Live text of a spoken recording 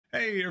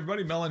Hey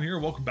everybody, mel0n here.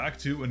 Welcome back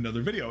to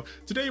another video.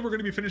 Today we're going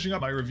to be finishing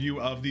up my review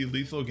of the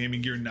Lethal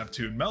Gaming Gear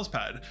Neptune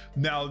mousepad.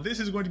 Now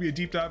this is going to be a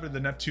deep dive into the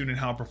Neptune and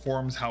how it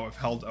performs, how it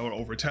held out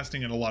over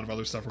testing, and a lot of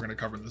other stuff we're going to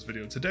cover in this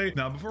video today.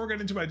 Now before we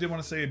get into it, I did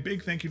want to say a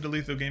big thank you to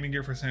Lethal Gaming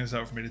Gear for sending this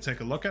out for me to take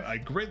a look at. I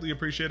greatly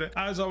appreciate it.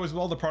 As always, with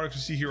all the products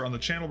you see here on the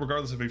channel,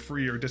 regardless of a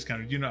free or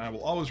discounted unit, I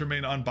will always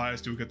remain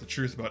unbiased to get the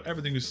truth about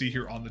everything you see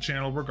here on the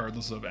channel,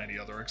 regardless of any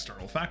other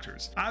external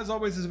factors. As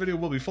always, this video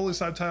will be fully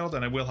subtitled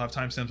and I will have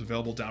timestamps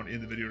available down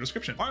in the video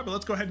description. Alright, but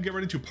let's go ahead and get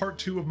right into part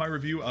 2 of my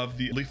review of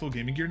the Lethal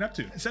Gaming Gear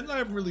Neptune. Since I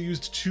haven't really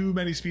used too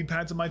many speed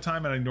pads in my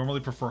time and I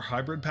normally prefer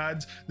hybrid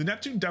pads, the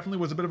Neptune definitely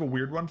was a bit of a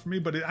weird one for me,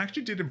 but it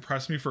actually did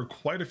impress me for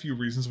quite a few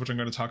reasons, which I'm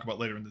going to talk about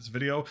later in this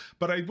video.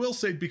 But I will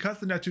say, because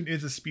the Neptune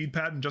is a speed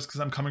pad, and just because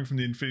I'm coming from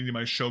the Infinity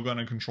Mice Shogun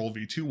and Control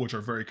V2, which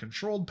are very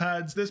controlled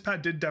pads, this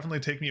pad did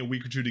definitely take me a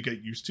week or two to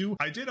get used to.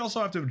 I did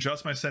also have to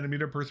adjust my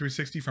centimeter per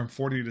 360 from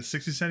 40 to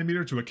 60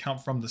 centimeter to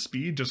account from the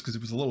speed, just because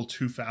it was a little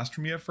too fast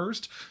for me at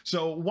first.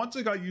 So once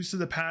I got used to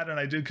the pad and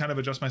I did kind of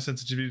adjust my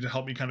sensitivity to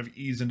help me kind of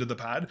ease into the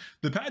pad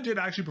did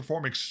actually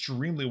perform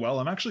extremely well.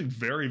 I'm actually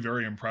very,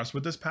 very impressed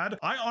with this pad.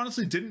 I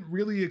honestly didn't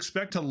really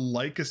expect to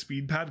like a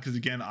speed pad because,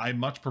 again, I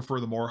much prefer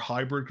the more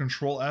hybrid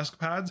control-esque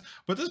pads,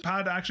 but this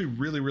pad actually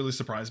really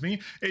surprised me.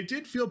 It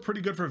did feel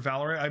pretty good for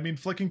Valorant. I mean,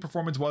 flicking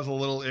performance was a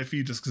little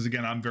iffy just because,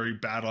 again, I'm very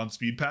bad on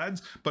speed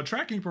pads, but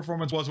tracking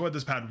performance was what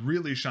this pad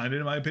really shined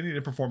in my opinion.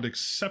 It performed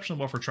exceptionally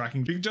well for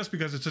tracking just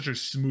because it's such a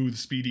smooth,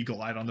 speedy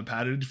glide on the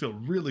pad. It did feel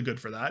really good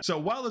for that. So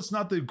while it's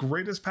not the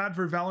greatest pad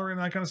for Valorant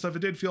and that kind of stuff, it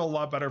did feel a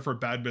lot better for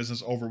Bad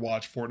Business,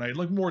 Overwatch, Fortnite,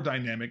 like more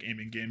dynamic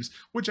aiming games,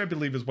 which I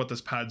believe is what this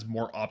pad's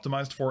more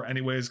optimized for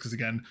anyways, because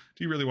again,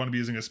 do you really want to be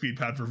using a speed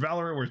pad for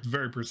Valorant where it's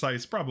very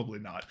precise? Probably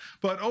not.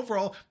 But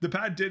overall, the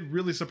pad did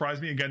really surprise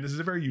me. Again, this is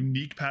a very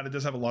unique pad. It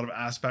does have a lot of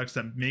aspects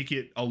that make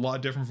it a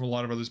lot different from a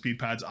lot of other speed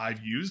pads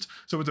I've used.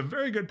 So it's a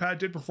very good pad,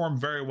 did perform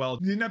very well.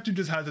 The Neptune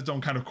just has its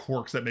own kind of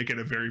quirks that make it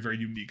a very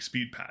unique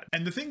speed pad.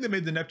 And the thing that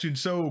made the Neptune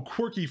so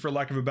quirky, for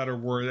lack of a better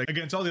word,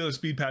 against all the other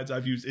speed pads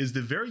I've used, is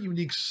the very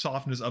unique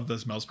softness of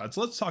this mouse pad.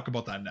 So let's talk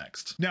about that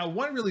next. Now,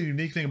 one really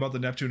unique thing about the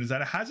Neptune is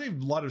that it has a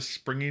lot of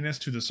springiness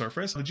to the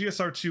surface. The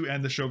GSR2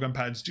 and the Shogun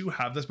pads do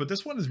have this, but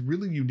this one is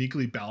really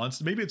uniquely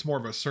balanced. Maybe it's more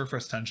of a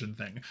surface tension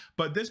thing,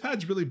 but this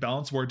pad's really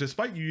balanced where,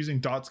 despite you using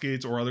dot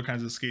skates or other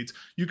kinds of skates,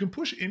 you can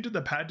push into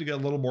the pad to get a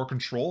little more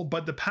control,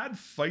 but the pad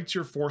fights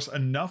your force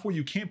enough where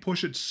you can't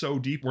push it so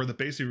deep where the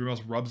base of your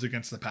mouse rubs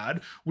against the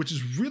pad, which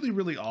is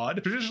really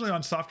odd. Traditionally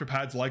on softer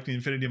pads like the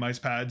Infinity Mice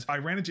pads, I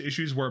ran into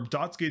issues where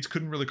dot skates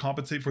couldn't really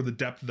compensate for the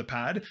depth of the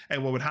pad,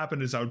 and what would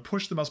happen is I would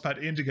push the mouse pad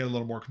in to get a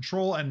little more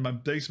control and my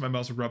base of my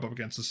mouse would rub up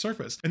against the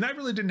surface. And that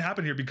really didn't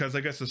happen here because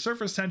I guess the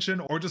surface tension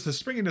or just the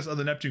springiness of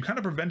the Neptune kind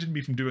of prevented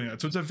me from doing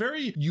that. So it's a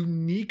very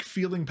unique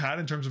feeling pad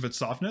in terms of its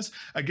softness.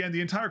 Again,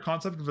 the entire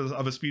concept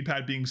of a speed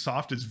pad being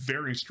soft is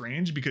very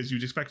strange because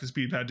you'd expect the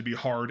speed pad to be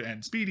hard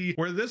and speedy,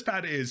 where this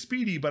pad is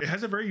speedy, but it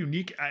has a very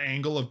unique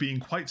angle of being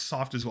quite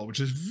soft as well, which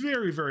is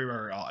very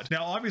odd.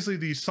 Now, obviously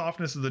the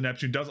softness of the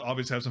Neptune does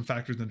obviously have some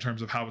factors in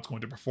terms of how it's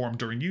going to perform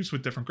during use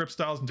with different grip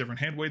styles and different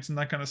hand weights and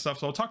that kind of stuff.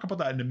 So I'll talk about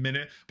that in a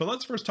minute, but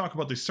let's first talk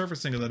about the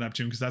surfacing of the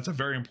Neptune because that's a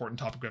very important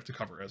topic we have to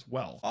cover as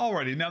well.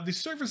 Alrighty, now the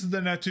surface of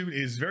the Neptune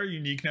is very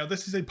unique. Now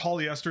this is a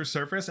polyester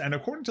surface, and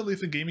according to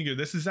Lethal Gaming Gear,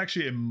 this is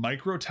actually a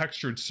micro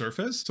textured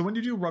surface. So when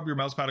you do rub your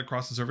mouse pad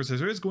across the surface,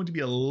 there is going to be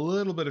a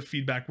little bit of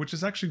feedback, which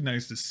is actually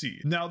nice to see.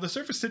 Now the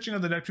surface stitching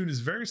of the Neptune is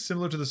very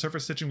similar to the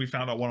surface stitching we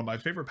found on one of my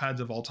favorite pads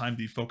of all time,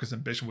 the Focus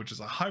Ambition, which is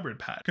a hybrid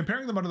pad.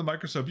 Comparing them under the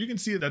microscope, you can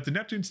see that the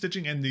Neptune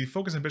stitching and the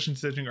Focus Ambition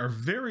stitching are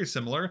very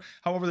similar.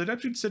 However, the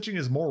Neptune stitching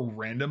is more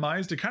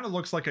randomized. It kind of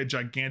looks like a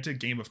gigantic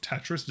game of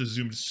Tetris just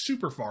zoomed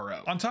super far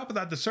out. On top of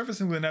that, the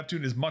surfacing of the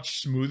Neptune is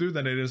much smoother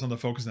than it is on the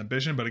Focus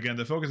Ambition, but again,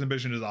 the Focus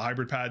Ambition is a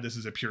hybrid pad. This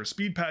is a pure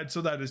speed pad,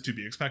 so that is to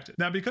be expected.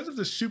 Now, because of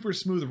the super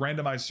smooth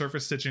randomized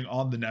surface stitching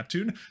on the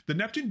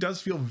Neptune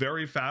does feel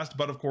very fast,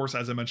 but of course,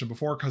 as I mentioned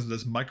before, because of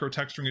this micro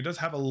texturing, it does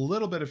have a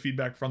little bit of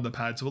feedback from the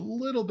pad, so a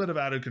little bit of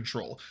added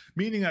control,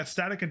 meaning that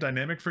static and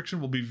dynamic friction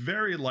will be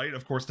very light,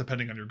 of course,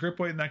 depending on your grip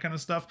weight and that kind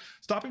of stuff.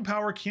 Stopping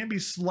power can be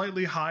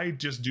slightly high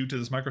just due to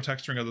this micro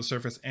texturing of the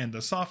surface and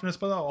the softness,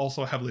 but that'll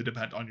also heavily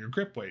depend on your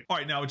grip weight. All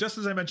right, now, just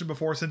as I mentioned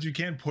before, since you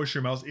can push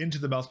your mouse into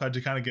the mouse pad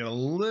to kind of get a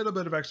little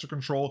bit of extra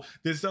control,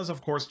 this does,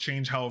 of course,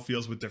 change how it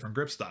feels with different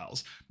grip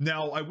styles.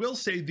 Now, I will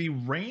say the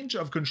range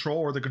of control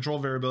or the control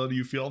variability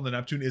you feel on the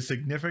Neptune is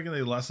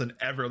significantly less than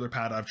every other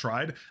pad I've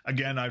tried.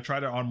 Again, I've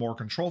tried it on more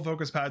control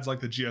focus pads like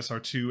the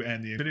GSR2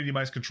 and the Infinity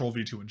Mice Control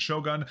V2 and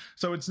Shogun.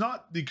 So it's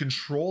not the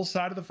control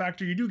side of the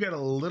factor. You do get a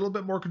little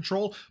bit more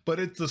control, but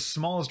it's the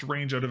smallest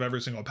range out of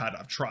every single pad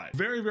I've tried.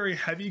 Very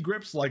heavy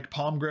grips like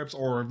palm grips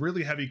or a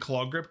really heavy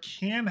claw grip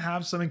can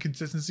have some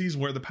inconsistencies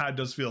where the pad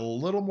does feel a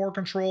little more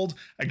controlled.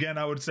 Again,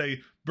 I would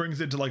say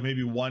brings it to like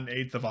maybe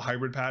 1/8 of a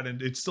hybrid pad,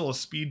 and it's still a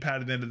speed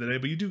pad at the end of the day,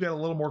 but you do get a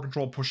little more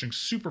control pushing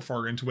super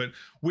far into it.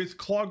 With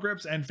claw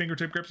grips and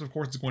fingertip grips, of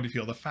course, it's going to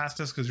feel the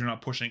fastest because you're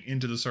not pushing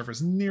into the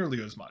surface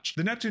nearly as much.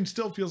 The Neptune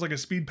still feels like a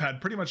speed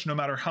pad pretty much no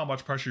matter how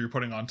much pressure you're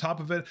putting on top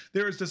of it.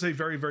 There is just a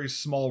very, very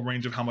small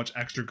range of how much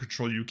extra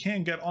control you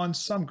can get on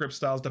some grip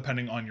styles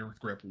depending on your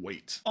grip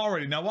weight.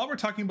 Alrighty, now while we're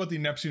talking about the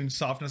Neptune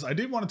softness, I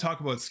did want to talk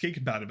about skate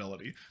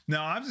compatibility.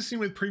 Now, I've seen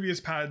with previous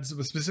pads,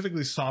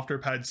 specifically softer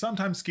pads,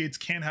 sometimes skates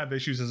can have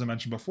issues, as I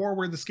mentioned before,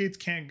 where the skates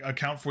can't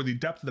account for the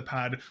depth of the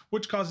pad,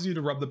 which causes you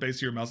to rub the base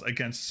of your mouse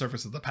against the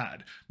surface of the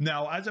pad.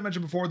 Now, as I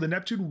mentioned before, the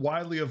Neptune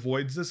widely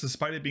avoids this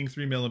despite it being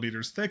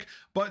 3mm thick,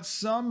 but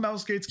some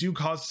mouse skates do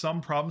cause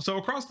some problems. So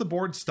across the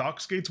board, stock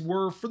skates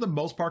were for the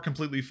most part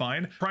completely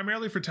fine.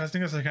 Primarily for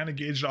testing this, I kind of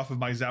gauged off of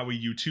my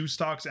Zowie U2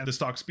 stocks and the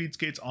stock speed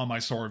skates on my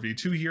Sora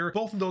V2 here.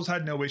 Both of those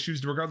had no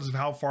issues, regardless of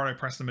how far I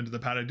pressed them into the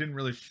pad. I didn't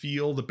really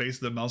feel the base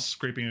of the mouse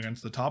scraping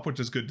against the top, which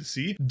is good to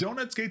see.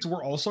 Donut skates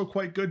were also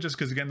quite good, just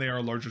because again, they are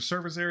a larger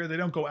surface area. They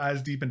don't go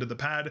as deep into the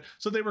pad,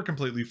 so they were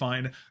completely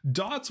fine.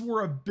 Dots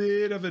were a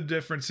bit of a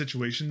different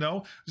situation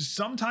though.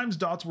 Sometimes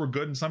dots were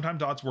good and sometimes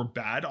dots were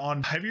bad.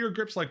 On heavier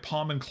grips like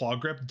palm and claw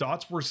grip,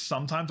 dots were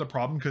sometimes a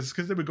problem because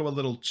they would go a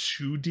little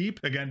too deep.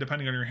 Again,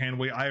 depending on your hand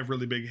weight, I have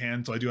really big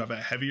hands, so I do have a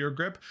heavier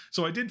grip.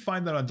 So I did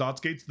find that on dot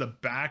skates, the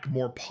back,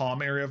 more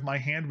palm area of my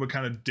hand would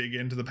kind of dig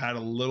into the pad a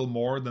little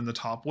more than the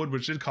top would,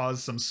 which did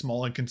cause some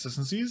small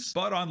inconsistencies.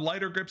 But on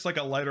lighter grips like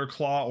a lighter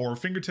claw or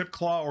fingertip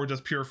claw or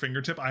just pure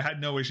fingertip, I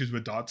had no issues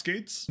with dot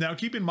skates. Now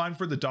keep in mind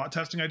for the dot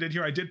testing I did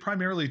here, I did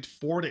primarily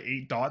 4 to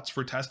 8 dots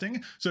for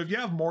testing. So if you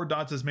have more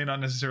dots, this may not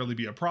necessarily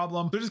be a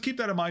problem. So just keep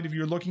that in mind if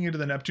you're looking into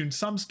the Neptune.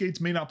 Some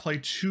skates may not play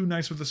too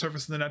nice with the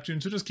surface of the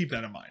Neptune, so just keep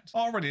that in mind.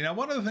 Alrighty, now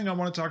one other thing I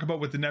want to talk about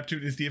with the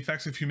Neptune is the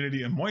effects of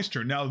humidity and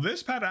moisture. Now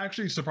this pad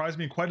actually surprised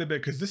me quite a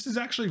bit because this is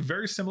actually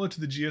very similar to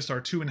the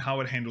GSR2 in how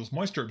it handles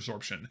moisture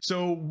absorption.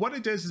 So what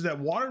it does is that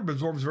water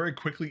absorbs very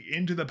quickly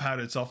into the pad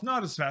itself,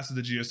 not as fast as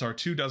the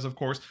GSR2 does, of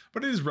course,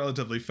 but it is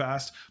relatively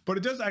fast. But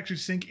it does actually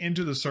sink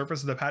into the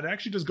surface of the pad. It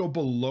actually does go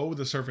below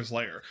the surface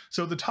layer.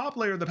 So the top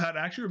layer of the pad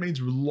actually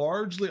remains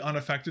largely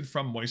unaffected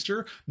from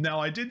moisture. Now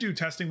I did do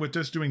testing with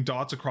just doing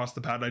dots across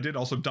the pad. I did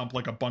also dump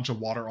like a bunch of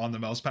water on the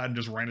mouse pad and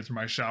just ran it through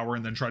my shower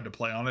and then tried to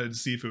play on it to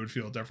see if it would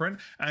feel different.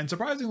 And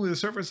surprisingly, the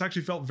surface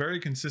actually felt very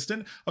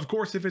consistent. Of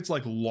course, if it's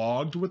like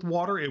logged with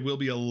water, it will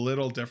be a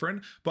little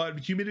different, but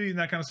humidity and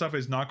that kind of stuff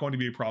is not going to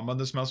be a problem on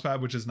this mouse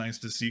pad, which is nice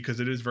to see because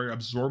it is very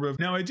absorptive.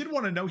 Now, I did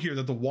want to note here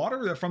that the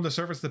water that from the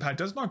surface of the pad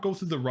does not go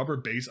through the rubber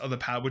base of the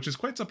pad, which is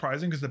quite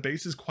surprising because the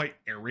base is quite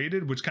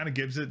aerated, which kind of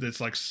gives it this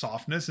like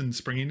softness and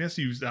springiness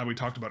that we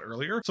talked about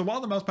earlier. So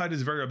while the mouse pad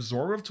is very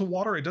absorptive to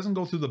water, it doesn't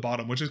go through the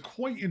bottom, which is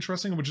quite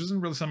interesting, which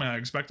isn't really something I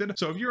expected.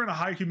 So if you're in a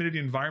high humidity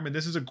environment,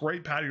 this is a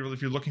great pad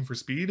if you're looking for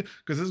speed,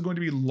 because this is going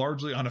to be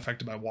largely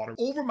unaffected by water.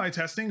 Over my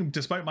testing,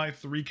 despite my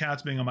 3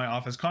 cats being in my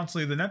office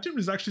constantly, the Neptune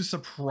is actually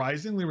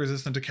surprisingly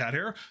resistant to cat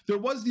hair. There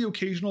was the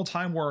occasional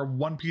time where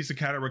one piece of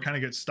cat hair would kind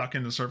of get stuck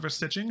in the surface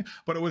stitching,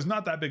 but it was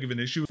not that big of an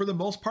issue. For the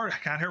most part,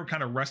 cat hair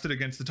kind of rested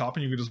against the top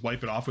and you could just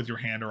wipe it off with your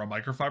hand or a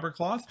microfiber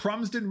cloth.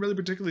 Crumbs didn't really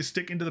particularly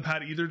stick into the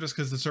pad either, just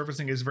because the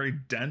surfacing is very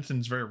dense and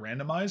it's very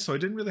randomized, so I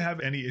didn't really have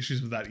any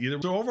issues with that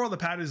either. So overall, the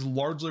pad is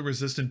largely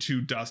resistant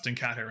to dust and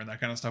cat hair and that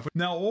kind of stuff.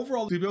 Now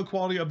overall, the build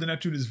quality of the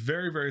Neptune is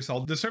very, very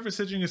solid. The surface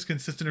stitching is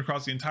consistent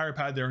across the entire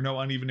pad. There are no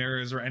uneven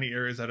areas or any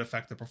areas that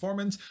affect the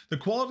performance. The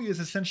quality is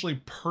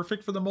essentially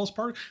perfect for the most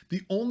part.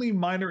 The only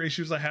minor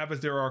issues I have is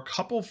there are a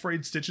couple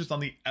frayed stitches on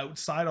the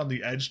outside, on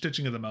the edge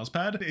stitching of the mouse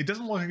pad. It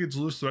doesn't look like it's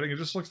loose threading. It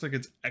just looks like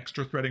it's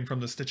extra threading from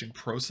the stitching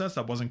process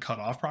that wasn't cut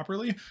off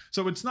properly.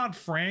 So it's not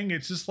fraying,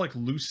 it's just like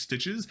loose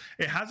stitches.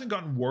 It hasn't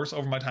gotten worse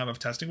over my time of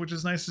testing, which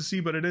is nice to see,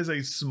 but it is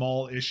a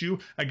small issue.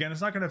 Again,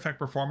 it's not going to affect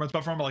performance,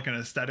 but from like an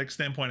aesthetic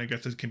standpoint, I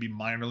guess it can be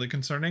minorly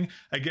concerning.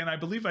 Again, I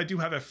believe I do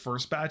have a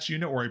first batch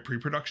unit or a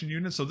pre-production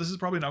unit, so this is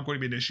probably not going to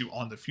be an issue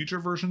on the future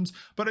versions,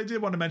 but I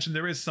did want to mention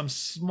there is some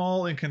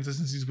small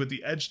inconsistencies with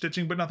the edge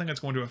stitching, but nothing that's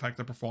going to affect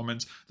the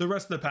performance. The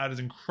rest of the pad is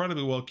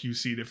incredibly well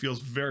QC'd. It feels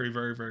very,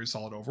 very, very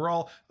solid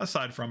overall,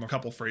 aside from a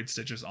couple frayed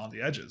stitches on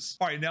the edges.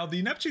 All right, now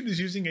the Neptune is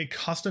using a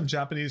custom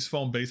Japanese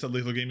foam base that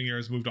Lethal Gaming Gear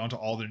has moved on to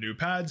all their new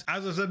pads.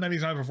 As I've said many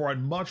times before,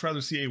 I'd much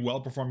rather see a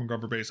well-performing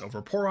rubber base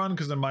over Poron,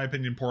 because in my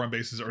opinion, Poron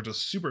bases are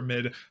just super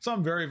mid, so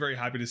I'm very, very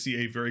happy to see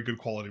a very good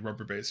quality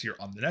rubber base here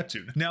on the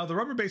Neptune. Now, the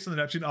rubber base on the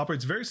Neptune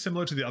operates very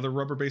similar to the other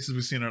rubber bases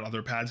we've seen on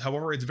other pads.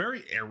 However, it's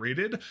very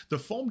aerated. The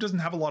foam doesn't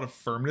have a lot of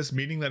firmness,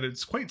 meaning that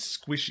it's quite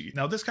squishy.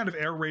 Now, this kind of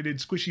aerated,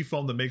 squishy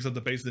foam that makes up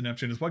the base of the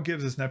Neptune is what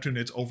gives this Neptune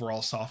its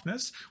overall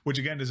softness, which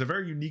again is a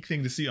very unique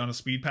thing to see on a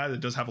speed pad that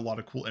does have a lot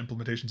of cool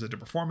implementations into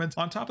performance.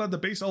 On top of that, the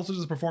base also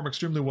does perform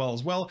extremely well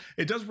as well.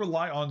 It does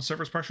rely on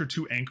surface pressure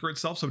to anchor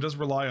itself, so it does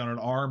rely on an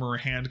arm or a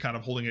hand kind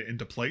of holding it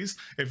into place.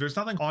 If there's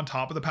nothing on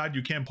top of the pad,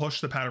 you can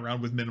push the pad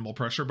around with minimal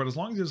pressure, but as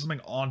long as there's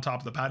something on top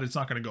of the pad, it's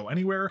not going to go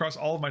anywhere. Across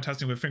all of my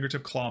testing with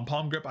fingertip, claw, and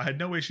palm grip, I had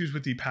no issues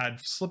with the pad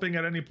slipping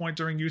at any point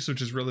during use,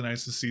 which is really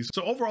nice to see.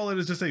 So overall, it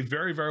is just a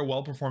very, very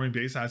well-performing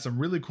base that has some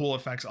really cool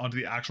effects onto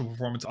the actual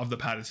performance of the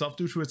pad itself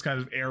due to its kind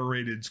of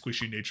aerated,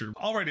 squishy nature.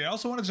 All right, Alrighty, I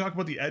also wanted to talk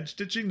about the edge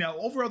stitching. Now,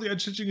 overall, the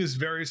edge stitching is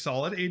very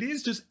solid. It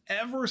is just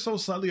ever so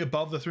slightly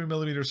above the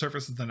 3mm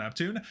surface of the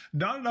Neptune.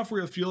 Not enough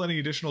where you'll feel any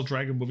additional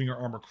drag of moving your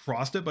arm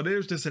across it, but it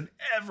is just an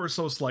ever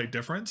so slight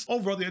difference.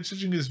 Overall, the edge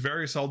stitching is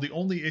very solid. The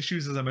only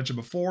issues, as I mentioned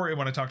before, and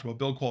when I talked about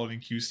build quality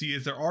and QC,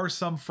 is there are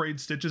some frayed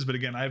stitches, but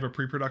again, I have a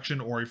pre-production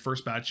or a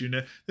first batch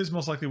unit. This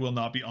most likely will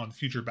not be on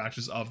future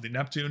batches of the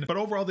Neptune, but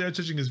overall, the edge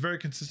stitching is very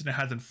consistent. It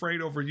hasn't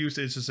frayed over use.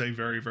 It's just a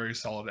very, very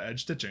solid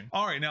edge stitching.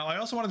 All right, now I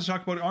also wanted to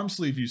talk about arm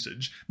sleeve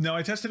usage. Now,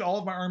 I tested all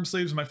of my arm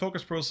sleeves, my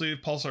Focus Pro sleeve,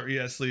 Pulsar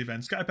ES sleeve,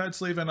 and Skypad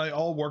sleeve, and they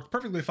all worked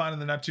perfectly fine in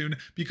the Neptune.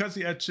 Because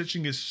the edge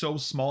stitching is so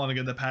small, and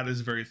again, the pad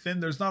is very thin,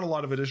 there's not a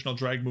lot of additional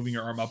drag moving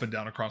your arm up and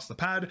down across the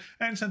pad,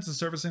 and since the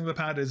surfacing of the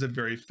pad is a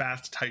very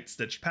fast, tight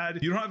stitched pad,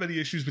 you don't have any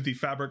issues with the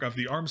fabric of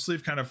the arm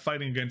sleeve kind of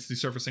fighting against the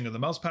surfacing of the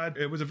mouse pad.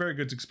 It was a very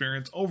good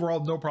experience.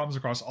 Overall, no problems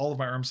across all of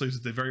my arm sleeves.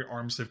 It's a very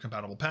arm sleeve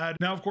compatible pad.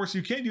 Now, of course,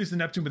 you can use the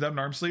Neptune without an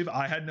arm sleeve.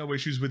 I had no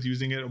issues with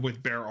using it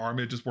with bare arm.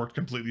 It just worked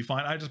completely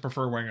fine. I just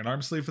prefer wearing an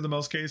arm sleeve for the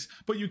most case,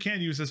 but you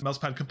can use this mouse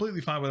pad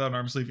completely fine without an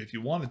arm sleeve if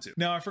you wanted to.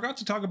 Now, I forgot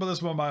to talk about this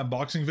about my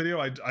unboxing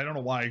video. I don't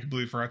know why I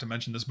completely forgot to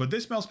mention this, but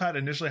this mouse pad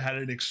initially had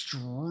an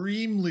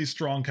extremely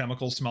strong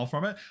chemical smell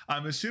from it.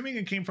 I'm assuming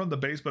it came from the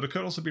base, but it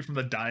could also be from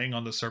the dyeing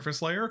on the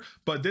surface layer.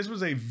 But this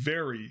was a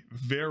very,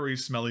 very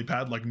smelly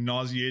pad, like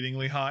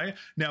nauseatingly high.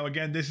 Now,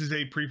 again, this is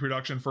a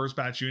pre-production first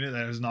batch unit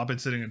that has not been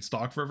sitting in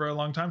stock for a very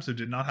long time, so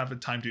did not have the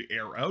time to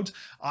air out.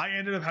 I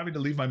ended up having to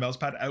leave my mouse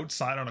pad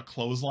outside on a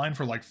clothesline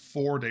for like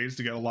 4 days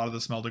to get a lot of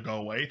the smell to go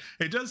away.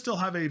 It does still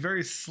have a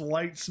very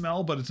slight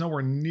smell, but it's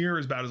nowhere near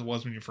as bad as it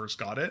was when you first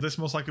got it. This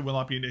most likely will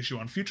not be an issue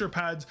on future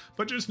pads,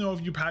 but just know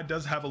if your pad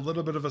does have a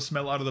little bit of a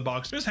smell out of the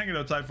box, just hang it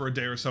outside for a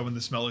day or so and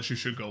the smell issue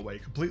should go away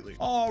completely.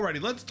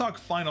 Alrighty, let's talk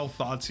final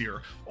thoughts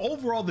here.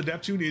 Overall, the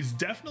Neptune is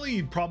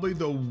definitely probably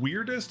the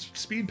weirdest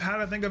speed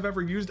pad I think I've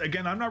ever used.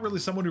 Again, I'm not really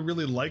someone who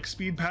really likes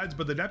speed pads,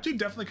 but the Neptune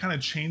definitely kind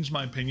of changed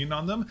my opinion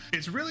on them.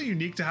 It's really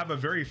unique to have a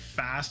very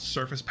fast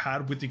surface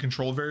pad with the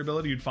control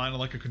variability you'd find on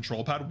like a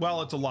control pad.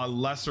 Well, it's a lot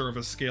lesser of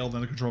a scale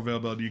than the control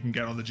variability you can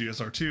get on the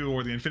GSR2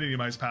 or the Infinity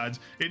Mice pads.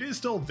 It is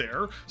still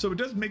there, so it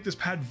does make this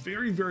pad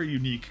very, very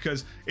unique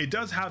because it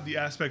does have the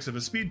aspects of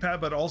a speed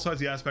pad, but also has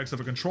the aspects of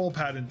a control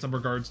pad in some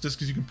regards, just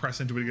because you can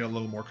press into it to get a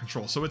little more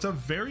control. So it's a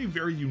very,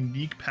 very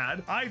unique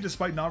pad. I,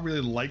 despite not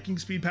really liking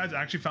speed pads,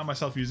 actually found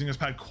myself using this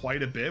pad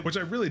quite a bit, which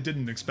I really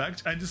didn't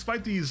expect. And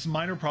despite these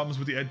minor problems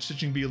with the edge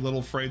stitching being a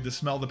little frayed, the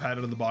smell of the pad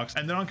out of the box,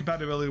 and the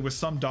non-compatibility with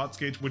some dot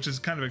skates, which is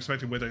kind of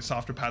expected with a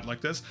softer pad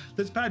like this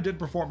pad did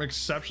perform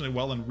exceptionally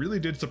well and really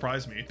did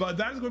surprise me. But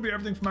that is going to be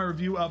everything for my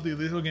review of the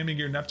Lethal Gaming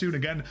Gear Neptune.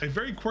 Again, a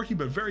very quirky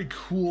but very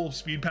cool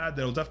speed pad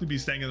that will definitely be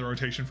staying in the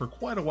rotation for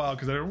quite a while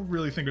because I don't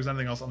really think there's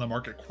anything else on the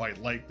market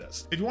quite like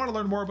this. If you want to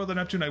learn more about the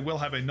Neptune, I will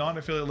have a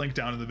non-affiliate link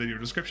down in the video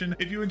description.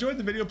 If you enjoyed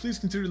the video, please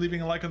consider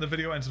leaving a like on the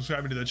video and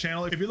subscribing to the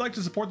channel. If you'd like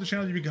to support the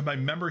channel, you become a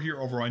member here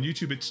over on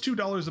YouTube. It's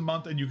 $2 a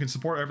month and you can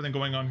support everything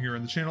going on here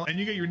in the channel, and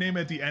you get your name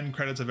at the end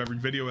credits of every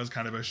video as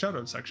kind of a shout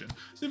out section.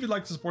 So if you'd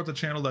like to support the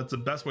channel, that's the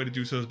best way to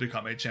do so, is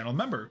become a channel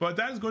member. But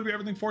that is going to be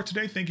everything for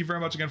today. Thank you very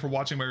much again for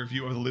watching my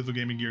review of the Lethal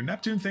Gaming Gear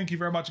Neptune. Thank you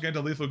very much again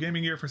to Lethal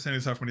Gaming Gear for sending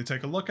this out for me to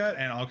take a look at,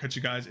 and I'll catch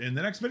you guys in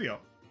the next video.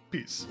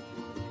 Peace.